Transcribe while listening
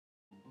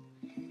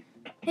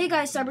Hey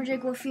guys,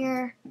 Cyberjake Wolf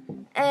here,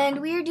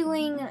 and we are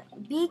doing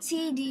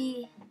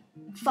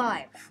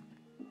BTD5,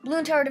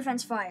 Balloon Tower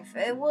Defense 5.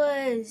 It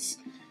was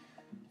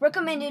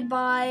recommended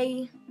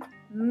by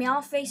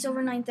Meowface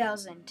over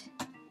 9000.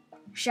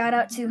 Shout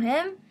out to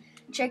him.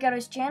 Check out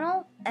his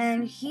channel,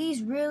 and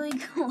he's really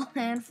cool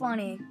and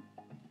funny.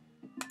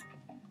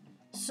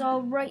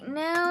 So right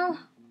now,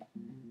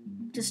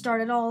 to start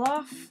it all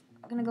off,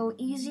 I'm gonna go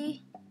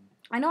easy.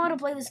 I know how to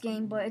play this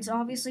game, but it's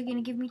obviously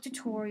gonna give me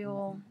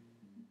tutorial.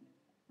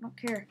 I don't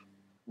care.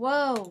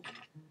 Whoa!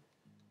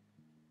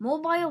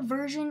 Mobile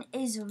version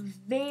is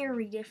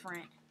very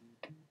different.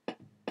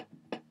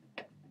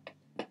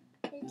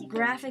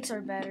 Graphics are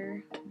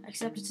better,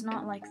 except it's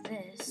not like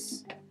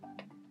this.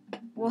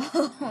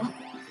 Whoa!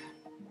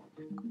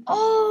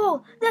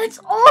 Oh, that's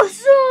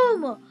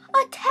awesome!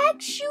 A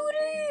tech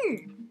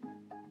shooter!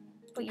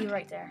 Put you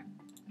right there.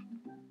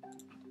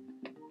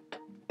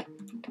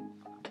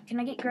 Can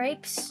I get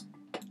grapes?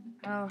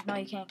 Oh, no,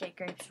 you can't get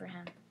grapes for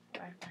him.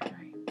 Right.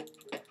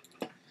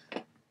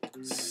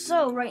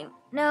 So, right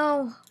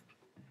now,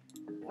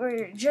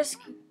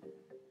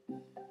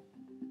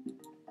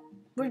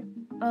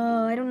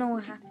 I don't know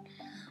what happened.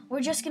 We're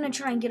just gonna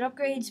try and get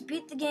upgrades,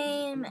 beat the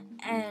game,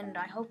 and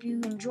I hope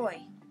you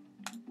enjoy.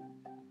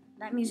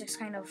 That music's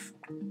kind of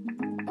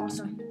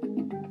awesome.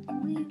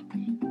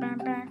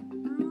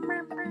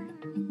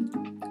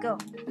 Go.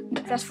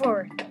 Fast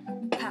forward.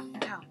 Pop,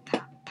 pow,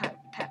 pop, pop,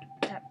 pop,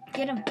 tap.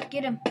 Get him,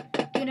 get him,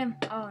 get him.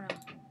 Oh no.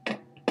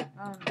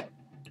 Oh no.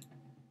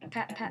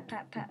 Pat, pat,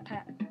 pat, pat,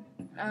 pat.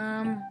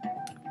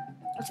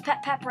 Let's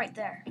pat, pat right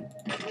there.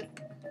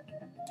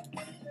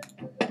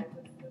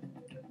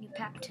 You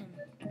papped him.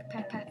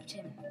 Pat, papped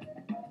him.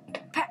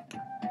 Pap.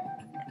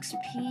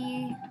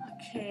 XP.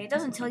 Okay, it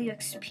doesn't tell you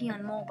XP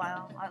on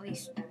mobile, at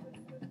least.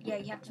 Yeah,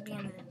 you have to be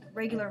in the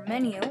regular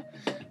menu.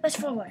 Let's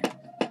forward.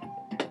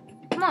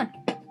 Come on.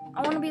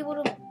 I want to be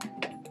able to...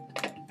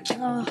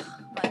 Oh,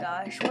 my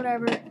gosh.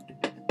 Whatever.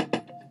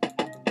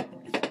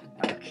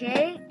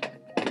 Okay.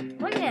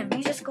 Look at him.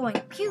 He's just going,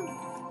 pew.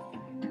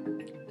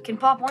 Can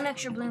pop one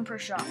extra balloon per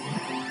shot.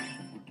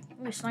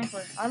 Ooh, a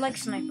sniper. I like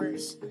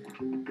snipers.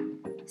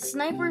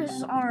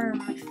 Snipers are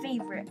my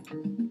favorite.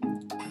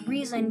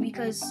 Reason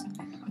because,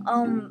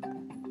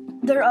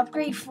 their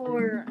upgrade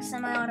for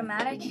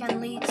semi-automatic can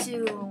lead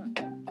to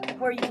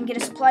where you can get a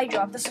supply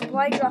drop. The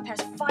supply drop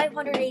has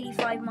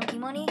 585 monkey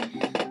money,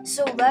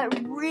 so that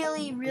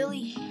really,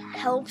 really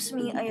helps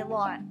me a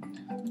lot.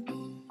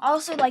 I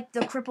also like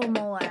the Cripple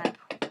Moab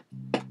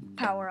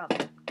power up.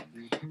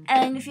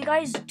 And if you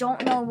guys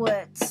don't know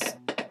what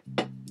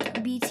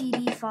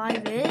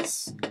BTD5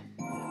 is,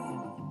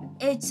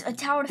 it's a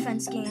tower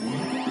defense game,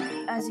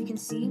 as you can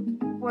see,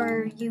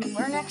 where you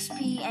earn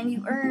XP and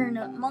you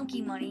earn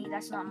monkey money.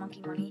 That's not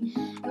monkey money.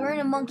 You earn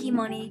a monkey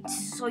money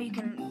so you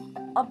can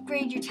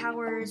upgrade your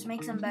towers,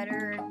 make them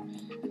better,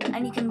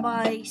 and you can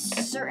buy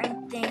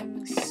certain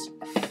things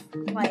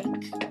like,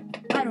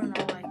 I don't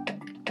know, like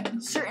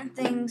certain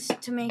things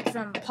to make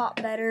them pop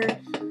better,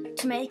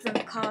 to make them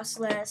cost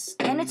less,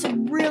 and it's a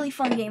really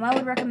fun game. I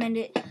would recommend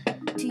it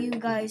to you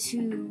guys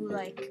who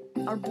like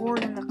are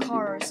bored in the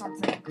car or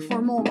something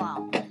for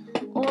mobile,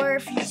 or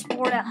if you're just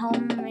bored at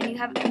home and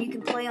you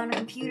can play on a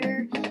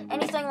computer,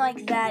 anything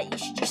like that. You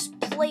should just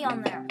play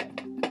on there.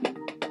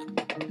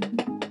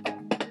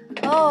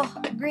 Oh,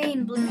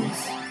 green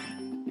balloons.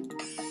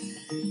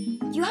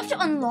 You have to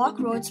unlock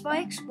road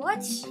spikes?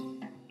 What?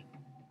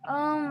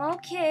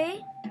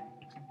 Okay.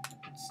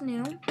 It's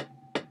new.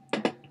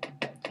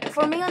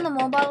 For me on the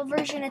mobile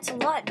version, it's a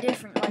lot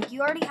different. Like,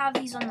 you already have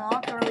these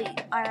unlocked, or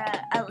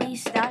at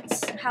least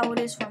that's how it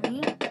is for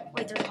me.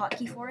 Wait, there's a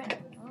hotkey for it?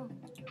 Oh.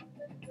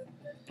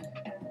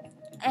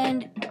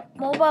 And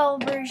mobile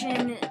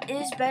version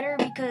is better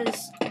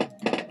because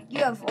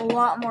you have a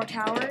lot more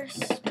towers.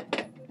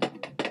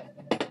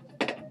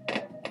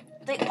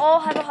 They all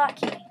have a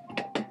hotkey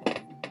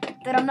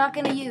that I'm not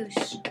going to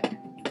use.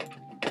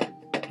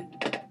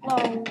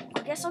 Well, I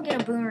guess I'll get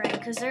a boomerang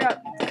because their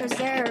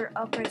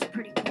upgrades are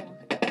pretty cool.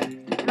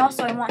 And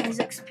also, I want his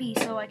XP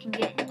so I can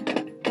get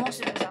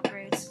most of his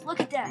upgrades. Look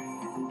at that.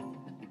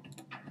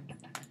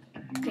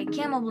 Okay,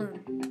 camo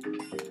balloon.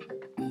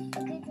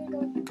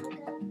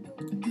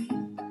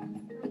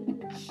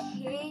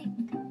 Okay.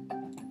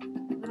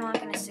 I'm not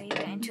going to save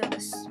it until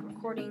this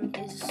recording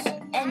is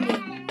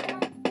ending.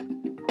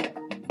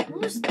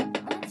 What was that?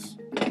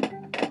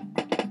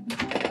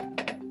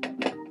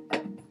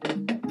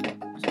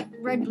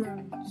 Red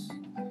balloons.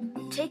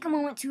 Take a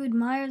moment to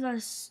admire the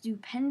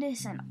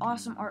stupendous and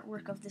awesome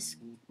artwork of the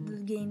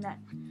game the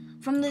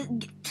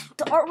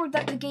artwork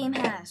that the game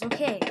has.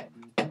 Okay.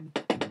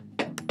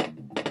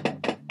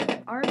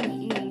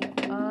 RBE.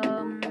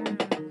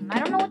 I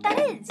don't know what that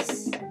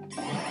is.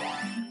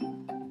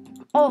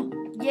 Oh,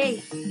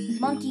 yay.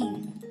 Monkey.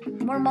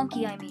 More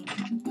monkey, I mean.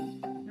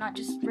 Not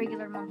just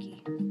regular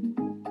monkey.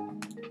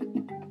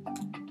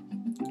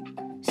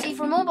 See,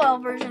 for mobile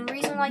version, the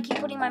reason why I keep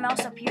putting my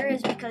mouse up here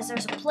is because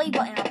there's a play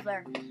button up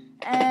there.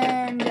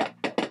 And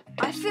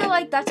I feel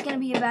like that's going to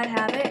be a bad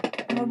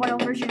habit, mobile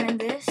version and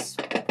this.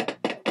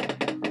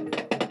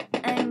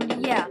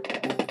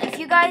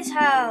 guys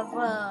have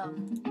a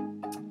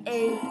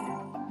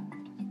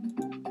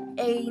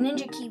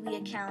Ninja Kiwi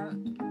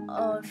account,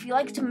 if you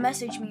like to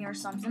message me or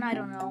something, I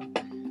don't know.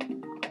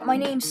 My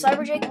name's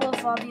Cyberjake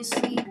Wolf,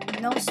 obviously,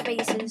 no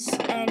spaces,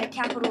 and a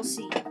capital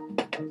C.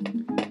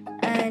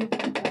 And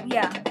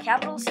yeah,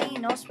 capital C,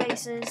 no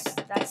spaces,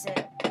 that's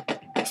it.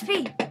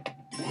 XP!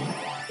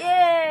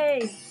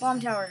 Yay!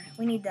 Bomb tower,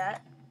 we need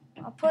that.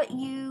 I'll put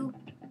you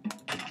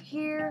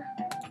here.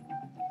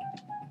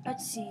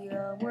 Let's see,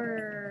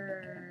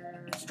 we're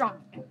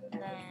strong.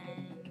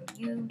 Then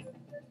you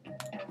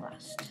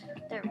last.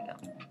 There we go.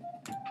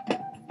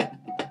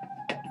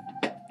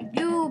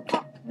 You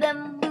pop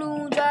them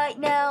balloons right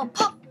now.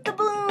 Pop the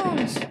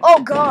balloons!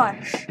 Oh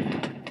gosh.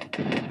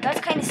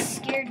 That kind of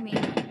scared me.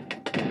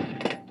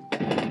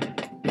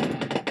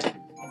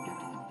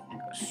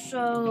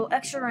 So,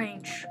 extra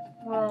range.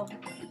 Well,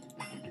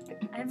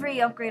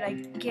 every upgrade I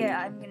get,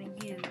 I'm gonna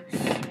use.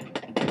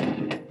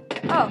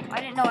 Oh,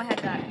 I didn't know I had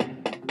that.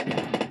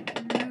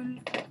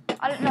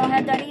 I didn't know I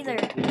had that either.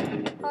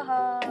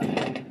 Haha.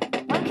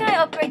 When can I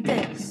upgrade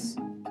this?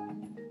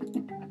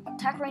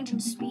 Attack range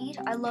and speed?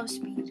 I love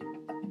speed.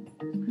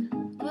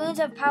 Balloons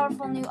have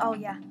powerful new... Oh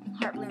yeah,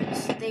 heart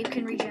balloons. They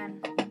can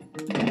regen.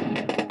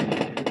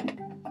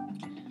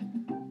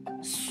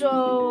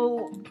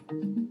 So...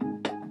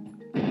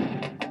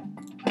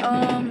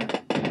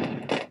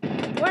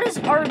 what is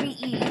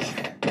RBE?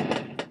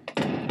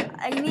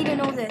 I need to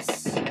know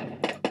this.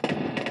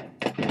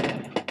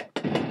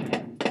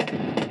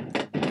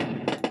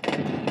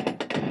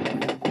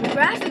 The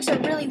graphics are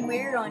really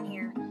weird on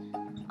here.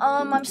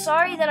 I'm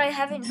sorry that I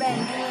haven't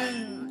been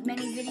doing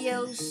many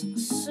videos.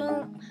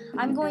 Soon,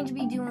 I'm going to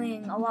be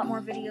doing a lot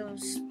more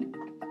videos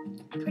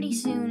pretty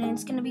soon, and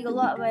it's going to be a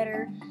lot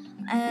better.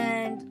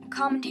 And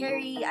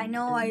commentary, I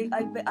know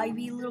I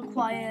be a little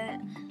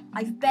quiet.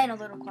 I've been a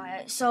little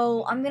quiet,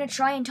 so I'm going to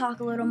try and talk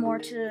a little more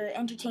to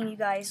entertain you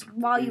guys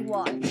while you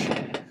watch.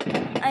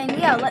 And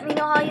yeah, let me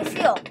know how you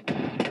feel.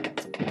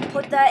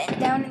 Put that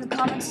down in the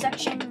comments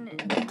section,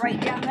 right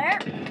down there.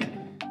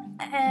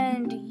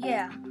 And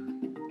yeah,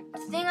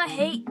 the thing I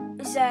hate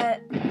is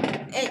that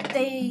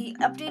they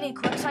updated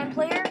QuickTime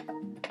Player,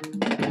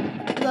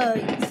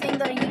 the thing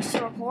that I used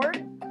to record,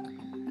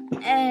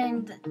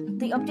 and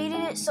they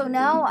updated it, so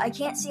now I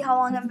can't see how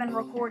long I've been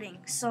recording,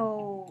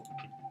 so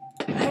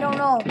I don't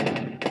know.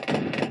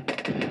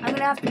 I'm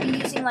gonna have to be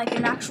using like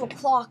an actual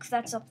clock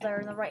that's up there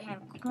in the right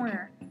hand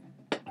corner.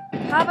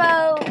 How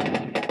about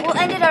we'll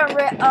end it at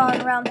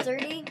around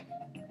 30,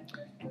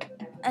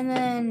 and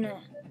then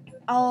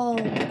I'll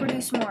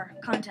produce more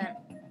content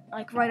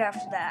like right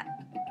after that.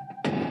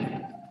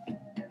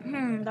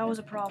 That was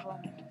a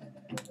problem.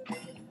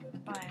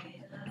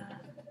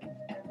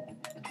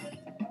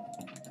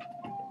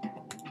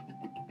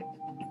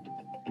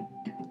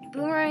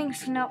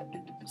 Boomerangs now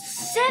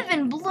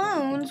 7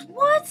 balloons?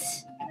 What?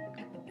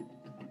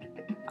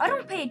 I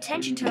don't pay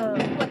attention to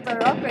what their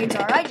upgrades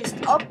are. I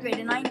just upgrade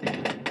and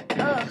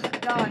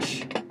ugh,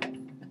 gosh.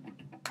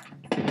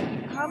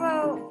 How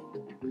about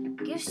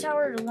gives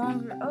tower to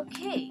longer?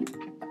 Okay.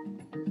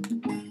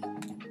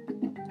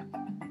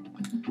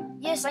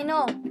 Yes, I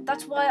know.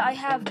 That's why I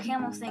have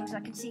camo things. I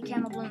can see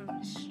camo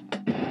balloons.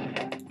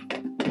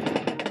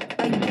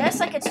 I guess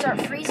I could start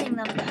freezing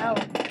them to hell.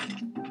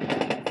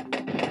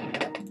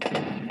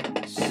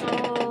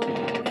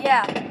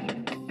 Yeah,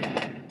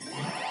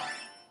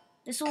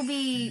 this will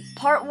be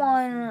part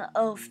 1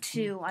 of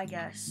 2, I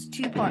guess.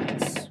 2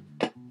 parts.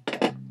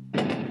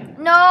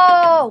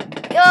 No!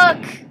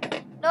 Yuck!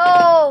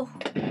 No!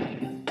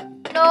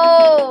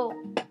 No!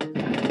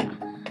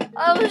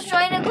 I was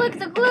trying to click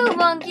the glue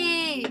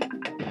monkey!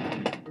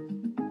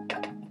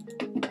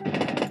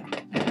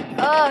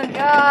 Oh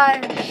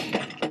gosh!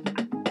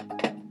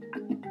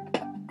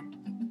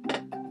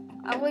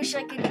 I wish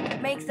I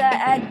could make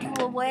that ad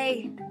go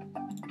away.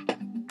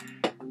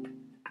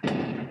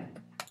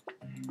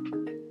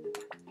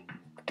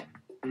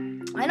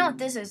 I know what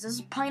this is. This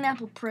is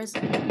Pineapple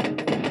Prison.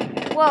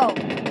 Whoa.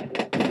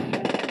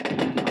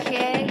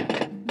 Okay.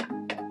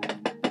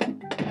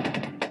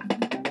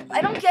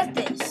 I don't get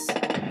this.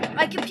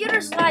 My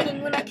computer's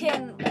lagging when I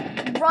can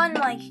run,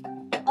 like,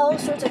 all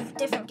sorts of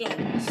different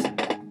games.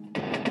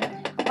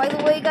 By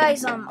the way,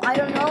 guys, I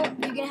don't know.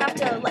 You're gonna have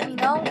to let me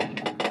know.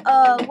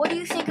 What do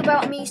you think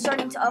about me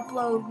starting to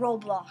upload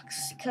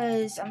Roblox?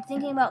 Because I'm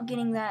thinking about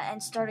getting that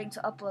and starting to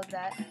upload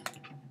that.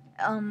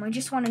 I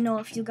just want to know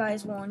if you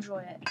guys will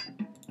enjoy it.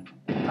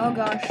 Oh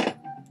gosh.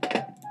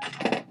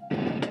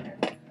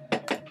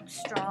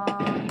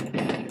 Strong.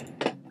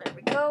 There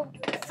we go.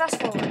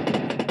 Fast forward.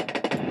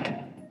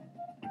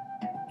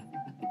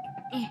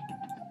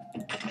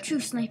 True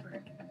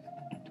sniper.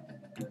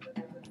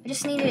 I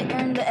just need to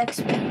earn the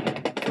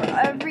XP for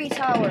every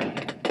tower.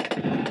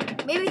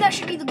 Maybe that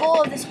should be the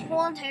goal of this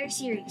whole entire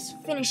series.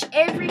 Finish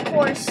every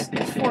course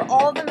for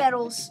all the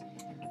medals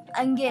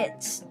and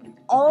get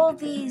all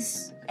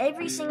these,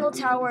 every single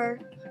tower,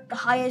 the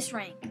highest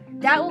rank.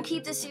 That will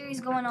keep the series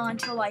going on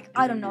till, like,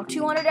 I don't know,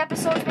 200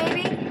 episodes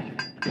maybe?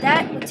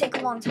 That would take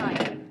a long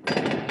time.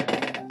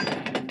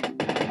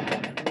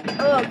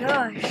 Oh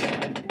gosh.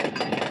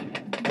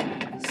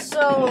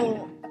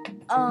 So,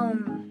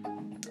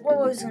 what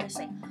was I gonna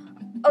say?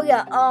 Oh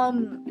yeah,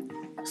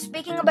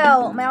 speaking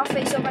about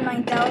Malface over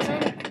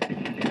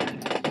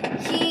 9,000,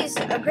 he's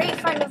a great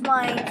friend of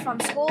mine from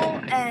school,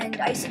 and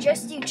I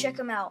suggest you check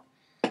him out.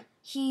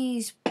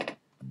 He's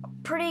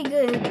pretty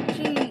good.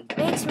 He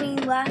makes me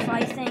laugh,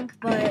 I think,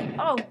 but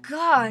oh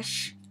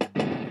gosh.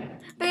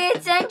 Pay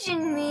attention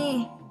to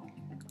me.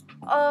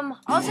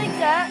 I'll take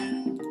that.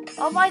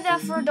 I'll buy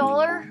that for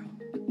 $1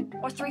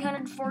 or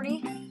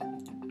 340.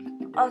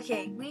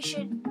 Okay,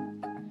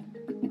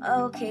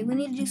 we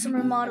need to do some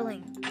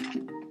remodeling.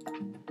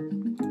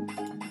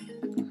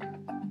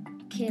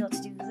 Okay,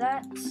 let's do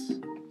that.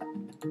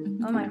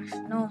 Oh my gosh,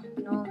 no.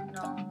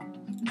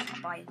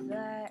 Buy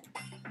that.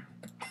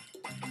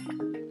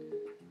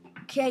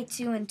 Okay,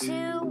 2 and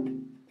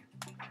 2.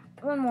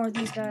 One more of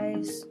these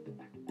guys.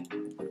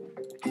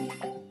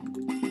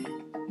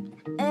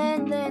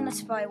 And then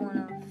let's buy one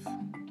of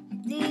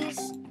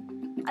these.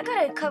 I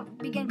gotta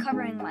begin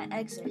covering my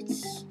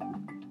exits,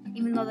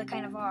 even though they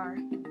kind of are.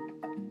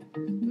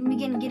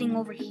 Begin getting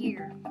over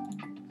here.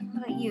 How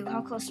about you?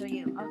 How close are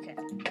you? Okay.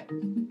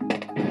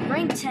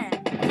 Rank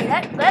 10. Okay,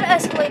 that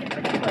escalated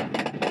pretty quick.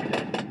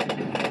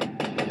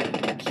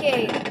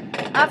 Okay,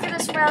 after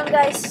this round,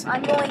 guys,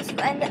 I'm going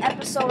to end the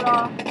episode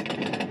off,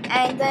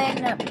 and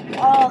then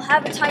I'll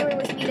have a timer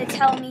with me to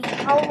tell me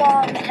how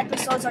long the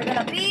episodes are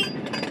gonna be,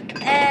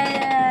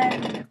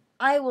 and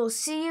I will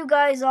see you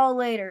guys all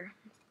later.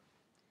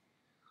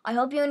 I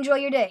hope you enjoy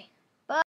your day.